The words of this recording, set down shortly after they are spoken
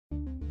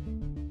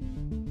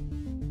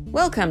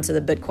Welcome to the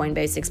Bitcoin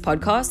Basics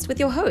podcast with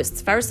your hosts,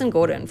 Faris and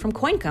Gordon from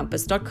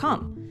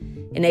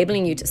CoinCompass.com,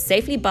 enabling you to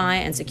safely buy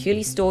and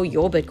securely store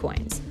your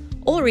Bitcoins.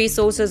 All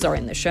resources are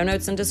in the show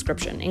notes and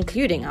description,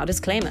 including our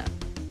disclaimer.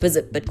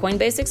 Visit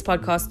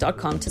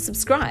BitcoinBasicsPodcast.com to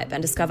subscribe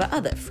and discover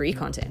other free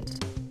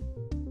content.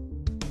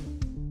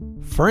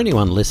 For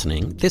anyone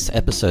listening, this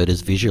episode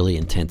is visually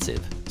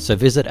intensive, so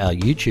visit our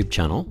YouTube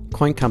channel,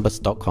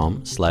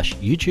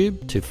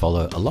 CoinCompass.com/YouTube to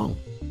follow along.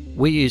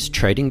 We use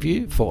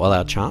TradingView for all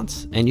our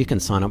charts, and you can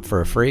sign up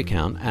for a free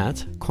account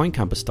at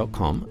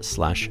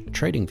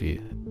CoinCompass.com/TradingView.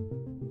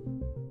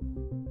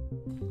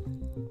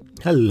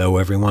 Hello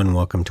everyone,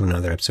 welcome to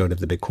another episode of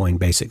the Bitcoin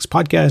Basics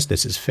podcast.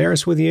 This is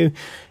Faris with you.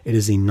 It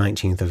is the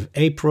 19th of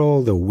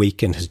April, the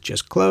weekend has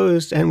just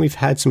closed, and we've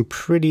had some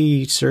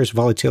pretty serious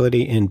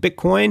volatility in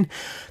Bitcoin.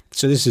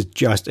 So this is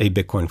just a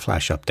Bitcoin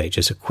flash update,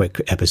 just a quick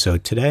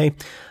episode today.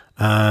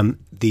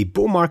 The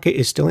bull market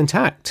is still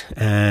intact,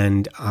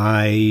 and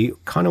I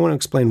kind of want to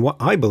explain what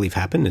I believe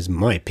happened, is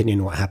my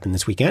opinion what happened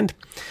this weekend.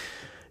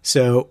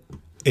 So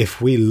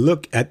if we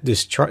look at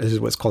this chart, this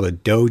is what's called a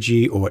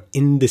doji or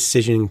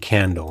indecision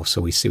candle. So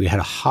we see we had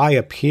a high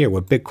up here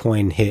where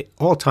Bitcoin hit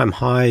all-time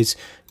highs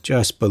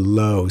just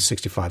below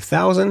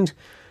 65,000,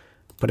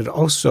 but it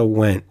also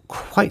went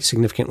quite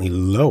significantly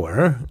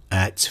lower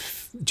at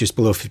just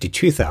below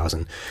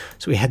 52,000.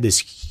 So we had this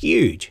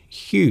huge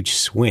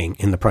swing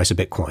in the price of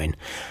Bitcoin.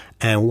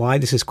 And why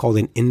this is called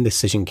an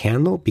indecision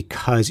candle?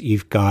 Because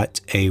you've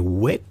got a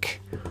wick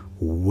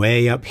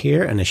way up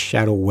here and a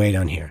shadow way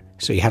down here.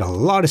 So you had a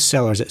lot of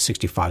sellers at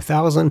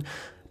 65,000,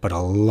 but a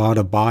lot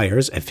of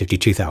buyers at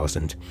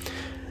 52,000.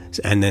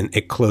 And then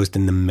it closed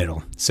in the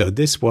middle. So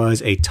this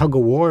was a tug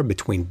of war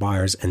between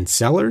buyers and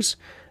sellers,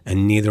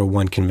 and neither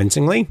won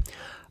convincingly.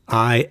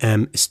 I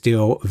am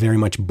still very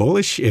much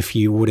bullish. If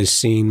you would have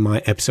seen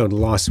my episode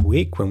last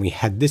week when we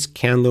had this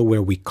candle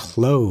where we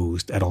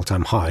closed at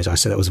all-time highs, I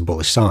said that was a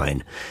bullish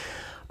sign.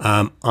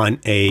 On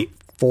a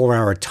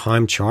 4-hour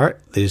time chart,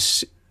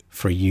 this,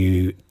 for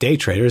you day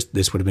traders,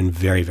 this would have been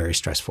very, very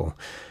stressful.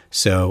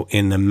 So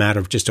in the matter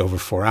of just over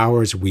 4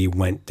 hours, we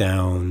went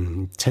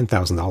down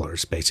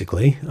 $10,000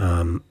 basically.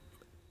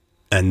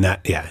 And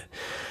that,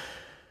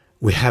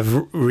 we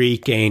have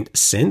regained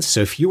since.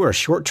 So if you were a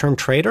short-term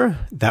trader,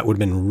 that would have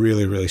been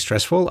really, really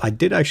stressful. I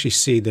did actually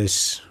see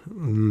this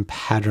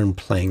pattern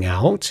playing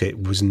out.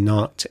 It was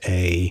not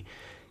a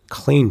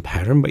clean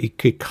pattern, but you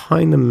could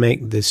kind of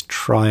make this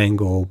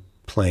triangle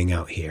playing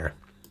out here.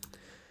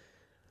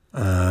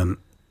 And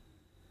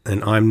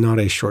I'm not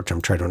a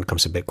short-term trader when it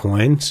comes to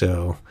Bitcoin.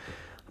 So,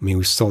 I mean,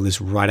 we saw this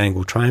right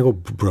angle triangle,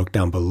 broke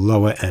down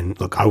below it. And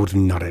look, I would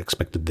have not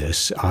expected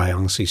this. I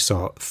honestly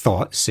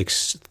thought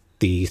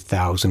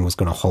 60,000 was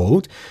going to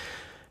hold.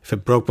 If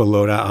it broke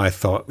below that, I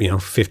thought,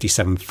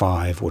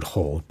 57.5 would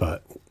hold,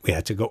 but we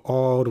had to go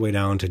all the way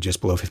down to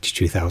just below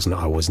 52,000.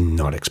 I was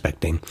not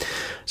expecting.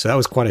 So that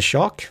was quite a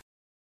shock.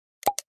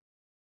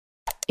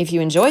 If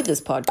you enjoyed this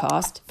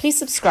podcast, please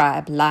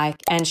subscribe, like,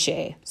 and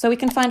share so we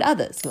can find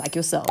others like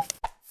yourself.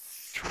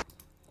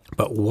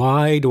 But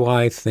why do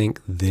I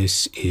think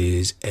this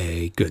is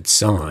a good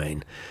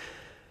sign?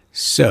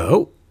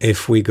 So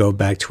if we go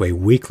back to a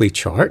weekly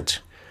chart,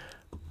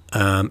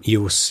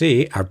 you will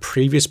see our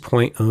previous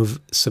point of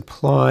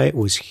supply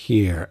was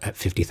here at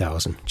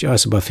 50,000,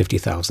 just above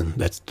 50,000.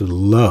 That's the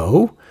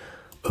low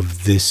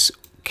of this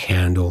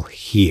candle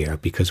here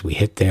because we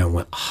hit there and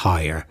went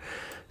higher.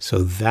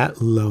 So that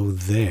low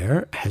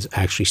there has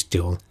actually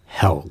still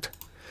held.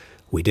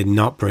 We did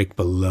not break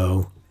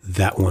below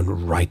that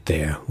one right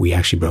there. We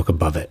actually broke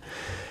above it.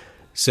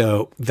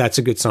 So that's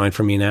a good sign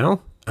for me now.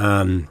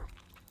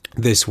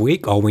 This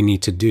week, all we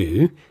need to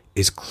do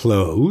is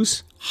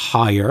close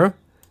higher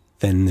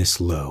than this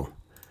low,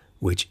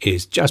 which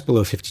is just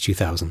below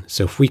 52,000.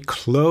 So if we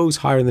close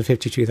higher than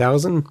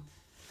 52,000,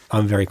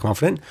 I'm very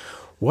confident.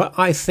 What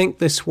I think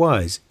this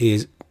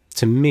is,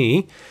 to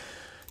me,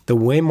 the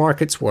way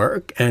markets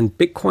work, and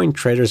Bitcoin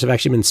traders have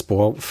actually been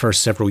spoiled for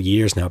several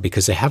years now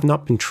because they have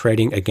not been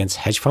trading against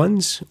hedge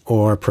funds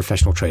or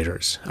professional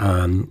traders.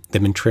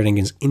 They've been trading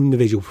against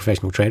individual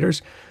professional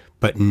traders,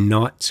 but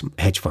not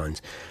hedge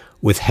funds.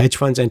 With hedge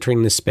funds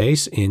entering this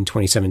space in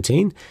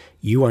 2017,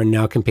 you are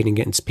now competing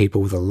against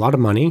people with a lot of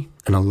money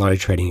and a lot of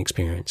trading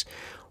experience.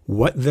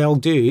 What they'll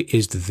do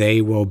is they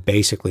will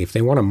basically, if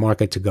they want a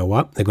market to go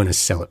up, they're going to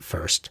sell it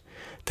first.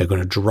 They're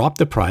going to drop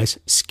the price,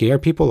 scare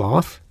people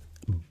off,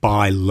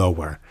 buy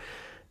lower.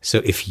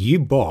 So if you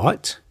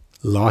bought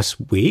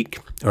last week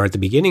or at the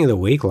beginning of the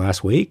week,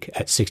 last week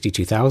at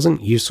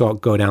 62,000, you saw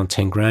it go down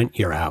 10 grand,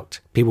 you're out.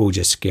 People were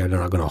just scared, they're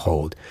not going to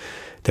hold.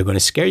 They're going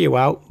to scare you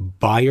out,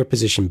 buy your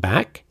position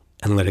back,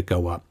 and let it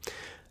go up.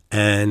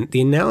 And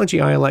the analogy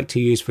I like to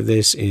use for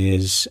this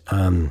is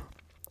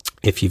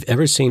if you've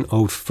ever seen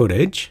old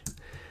footage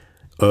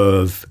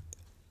of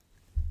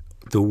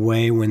the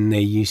way when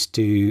they used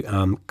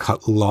to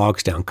cut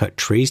logs down, cut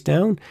trees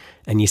down,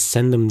 and you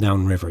send them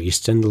downriver. You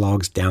send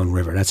logs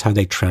downriver. That's how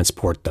they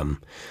transport them.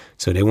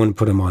 So they wouldn't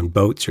put them on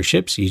boats or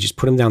ships. You just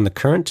put them down the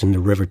current and the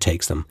river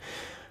takes them.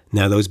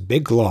 Now, those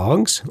big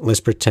logs, let's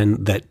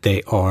pretend that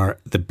they are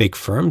the big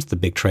firms, the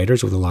big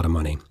traders with a lot of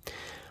money.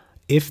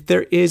 If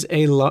there is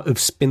a lot of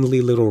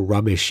spindly little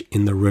rubbish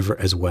in the river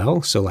as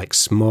well, so like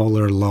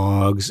smaller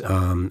logs,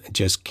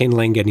 just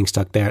kindling, getting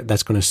stuck there,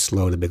 that's going to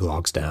slow the big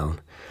logs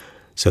down.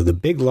 So the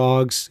big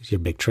logs, your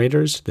big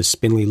traders, the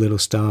spindly little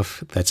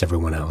stuff, that's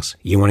everyone else.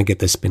 You want to get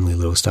the spindly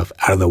little stuff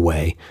out of the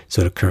way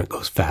so the current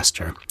goes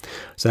faster.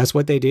 So that's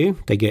what they do.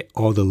 They get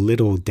all the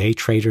little day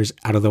traders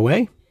out of the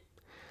way,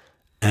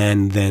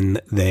 and then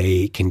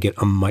they can get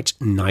a much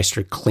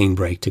nicer clean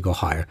break to go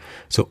higher.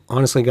 So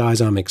honestly,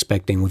 guys, I'm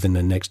expecting within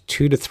the next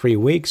 2 to 3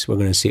 weeks, we're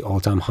going to see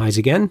all-time highs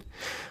again.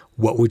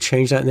 What would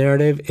change that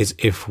narrative is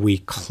if we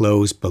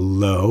close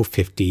below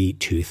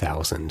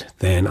 52,000.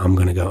 Then I'm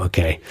going to go,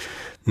 okay,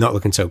 not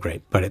looking so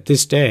great. But at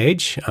this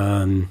stage,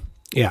 I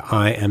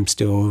am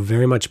still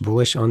very much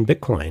bullish on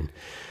Bitcoin.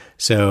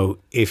 So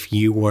if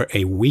you were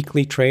a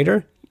weekly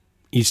trader,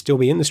 you'd still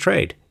be in this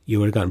trade. You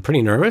would have gotten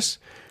pretty nervous.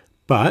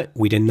 But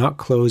we did not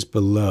close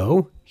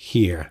below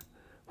here.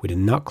 We did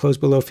not close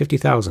below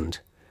 50,000.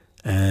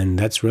 And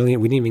that's really,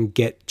 we didn't even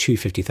get to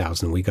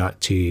 50,000. We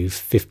got to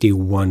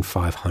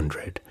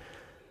 51,500.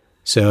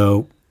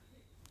 So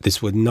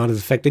this would not have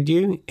affected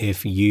you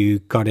if you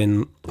got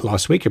in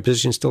last week. Your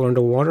position's still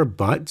underwater,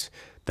 but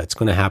that's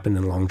going to happen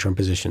in long-term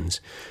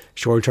positions.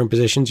 Short-term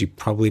positions, you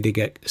probably did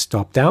get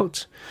stopped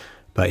out.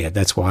 But yeah,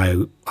 that's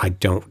why I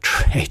don't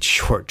trade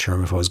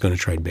short-term if I was going to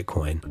trade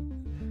Bitcoin.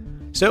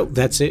 So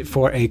that's it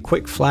for a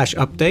quick flash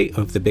update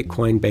of the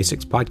Bitcoin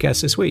Basics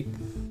podcast this week.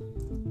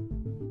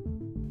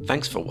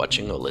 Thanks for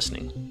watching or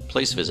listening.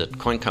 Please visit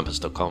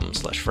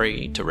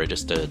coincompass.com/free to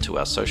register to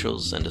our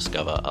socials and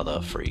discover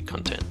other free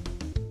content.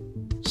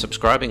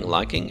 Subscribing,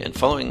 liking, and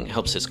following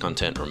helps this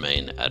content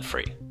remain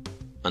ad-free.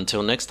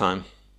 Until next time.